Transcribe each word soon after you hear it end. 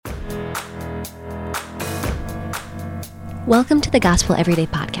Welcome to the Gospel Everyday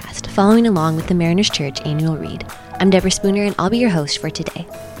Podcast, following along with the Mariners Church annual read. I'm Deborah Spooner, and I'll be your host for today.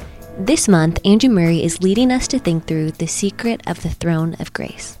 This month, Andrew Murray is leading us to think through the secret of the throne of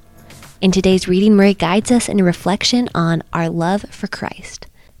grace. In today's reading, Murray guides us in a reflection on our love for Christ.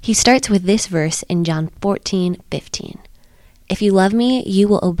 He starts with this verse in John 14:15. If you love me, you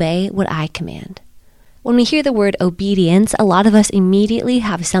will obey what I command. When we hear the word obedience, a lot of us immediately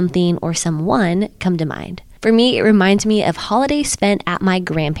have something or someone come to mind. For me, it reminds me of holidays spent at my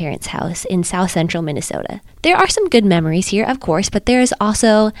grandparents' house in South Central Minnesota. There are some good memories here, of course, but there is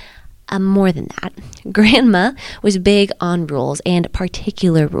also more than that. Grandma was big on rules and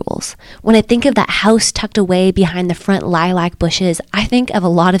particular rules. When I think of that house tucked away behind the front lilac bushes, I think of a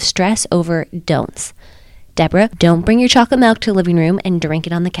lot of stress over don'ts. Deborah, don't bring your chocolate milk to the living room and drink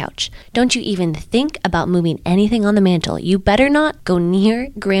it on the couch. Don't you even think about moving anything on the mantle. You better not go near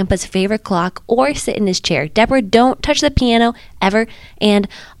Grandpa's favorite clock or sit in his chair. Deborah, don't touch the piano ever. And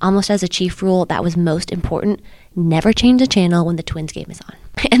almost as a chief rule that was most important, never change the channel when the Twins game is on.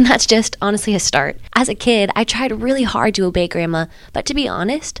 And that's just honestly a start. As a kid, I tried really hard to obey Grandma, but to be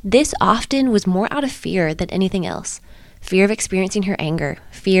honest, this often was more out of fear than anything else. Fear of experiencing her anger,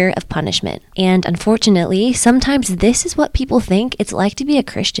 fear of punishment. And unfortunately, sometimes this is what people think it's like to be a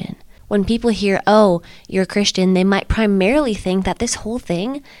Christian. When people hear, oh, you're a Christian, they might primarily think that this whole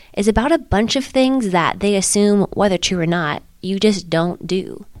thing is about a bunch of things that they assume, whether true or not, you just don't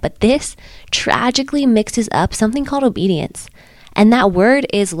do. But this tragically mixes up something called obedience. And that word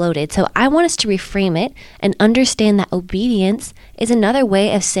is loaded. So I want us to reframe it and understand that obedience is another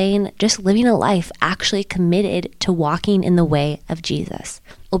way of saying just living a life actually committed to walking in the way of Jesus.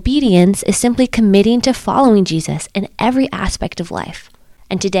 Obedience is simply committing to following Jesus in every aspect of life.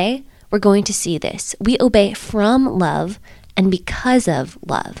 And today, we're going to see this. We obey from love and because of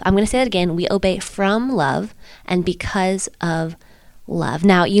love. I'm going to say that again. We obey from love and because of love.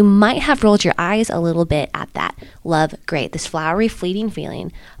 Now, you might have rolled your eyes a little bit at that. Love, great, this flowery, fleeting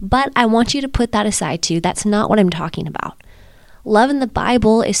feeling. But I want you to put that aside too. That's not what I'm talking about. Love in the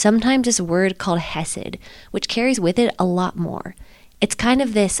Bible is sometimes this word called hesed, which carries with it a lot more. It's kind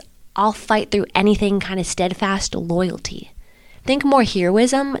of this I'll fight through anything kind of steadfast loyalty. Think more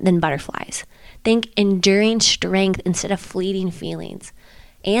heroism than butterflies. Think enduring strength instead of fleeting feelings.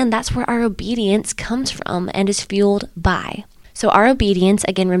 And that's where our obedience comes from and is fueled by. So our obedience,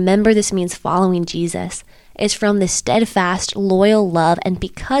 again, remember this means following Jesus, is from the steadfast, loyal love, and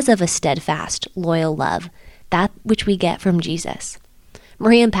because of a steadfast, loyal love, that which we get from Jesus.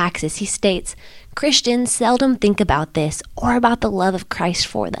 Murray unpacks this. He states, Christians seldom think about this or about the love of Christ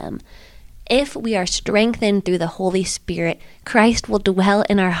for them. If we are strengthened through the Holy Spirit, Christ will dwell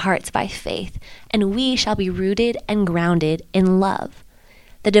in our hearts by faith, and we shall be rooted and grounded in love.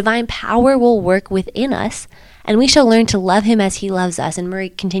 The divine power will work within us, and we shall learn to love him as he loves us. And Murray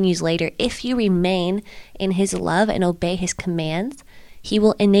continues later, if you remain in his love and obey his commands, he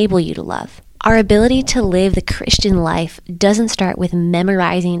will enable you to love. Our ability to live the Christian life doesn't start with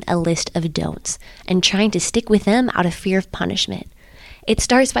memorizing a list of don'ts and trying to stick with them out of fear of punishment. It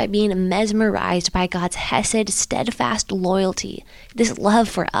starts by being mesmerized by God's hesed, steadfast loyalty, this love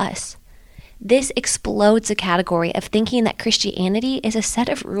for us. This explodes the category of thinking that Christianity is a set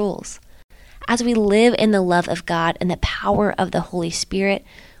of rules. As we live in the love of God and the power of the Holy Spirit,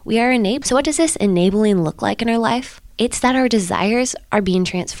 we are enabled. So what does this enabling look like in our life? It's that our desires are being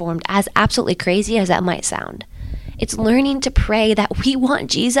transformed, as absolutely crazy as that might sound. It's learning to pray that we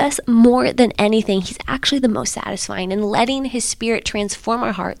want Jesus more than anything. He's actually the most satisfying, and letting his Spirit transform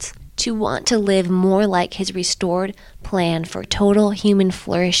our hearts to want to live more like his restored plan for total human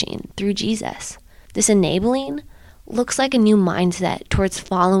flourishing through Jesus. This enabling looks like a new mindset towards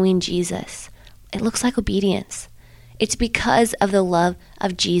following Jesus. It looks like obedience. It's because of the love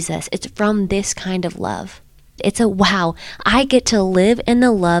of Jesus. It's from this kind of love. It's a wow, I get to live in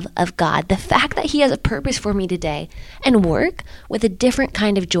the love of God. The fact that he has a purpose for me today and work with a different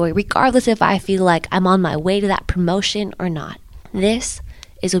kind of joy, regardless if I feel like I'm on my way to that promotion or not. This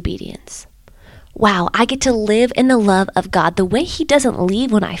is obedience. Wow, I get to live in the love of God the way he doesn't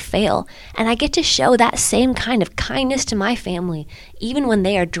leave when I fail. And I get to show that same kind of kindness to my family, even when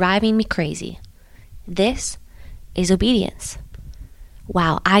they are driving me crazy. This is obedience.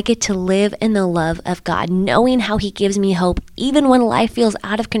 Wow, I get to live in the love of God, knowing how he gives me hope, even when life feels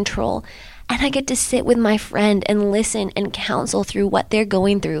out of control. And I get to sit with my friend and listen and counsel through what they're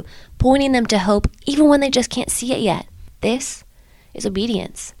going through, pointing them to hope, even when they just can't see it yet. This is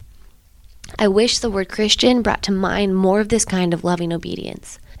obedience. I wish the word Christian brought to mind more of this kind of loving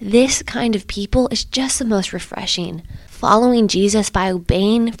obedience. This kind of people is just the most refreshing. Following Jesus by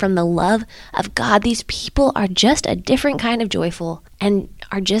obeying from the love of God, these people are just a different kind of joyful and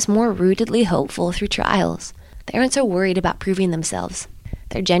are just more rootedly hopeful through trials. They aren't so worried about proving themselves.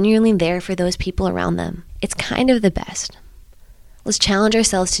 They're genuinely there for those people around them. It's kind of the best. Let's challenge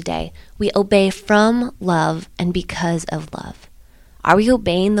ourselves today. We obey from love and because of love. Are we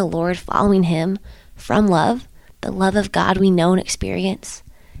obeying the Lord, following Him from love, the love of God we know and experience?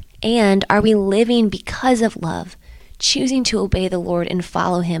 And are we living because of love, choosing to obey the Lord and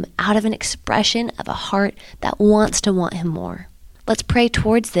follow Him out of an expression of a heart that wants to want Him more? Let's pray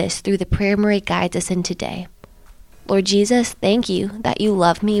towards this through the prayer Marie guides us in today. Lord Jesus, thank you that you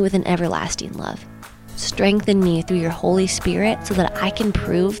love me with an everlasting love. Strengthen me through your Holy Spirit so that I can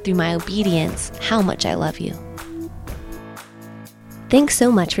prove through my obedience how much I love you. Thanks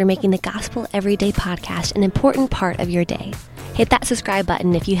so much for making the Gospel Everyday podcast an important part of your day. Hit that subscribe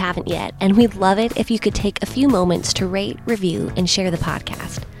button if you haven't yet, and we'd love it if you could take a few moments to rate, review, and share the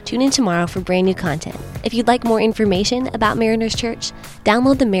podcast. Tune in tomorrow for brand new content. If you'd like more information about Mariners Church,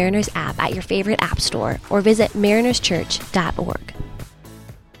 download the Mariners app at your favorite app store or visit marinerschurch.org.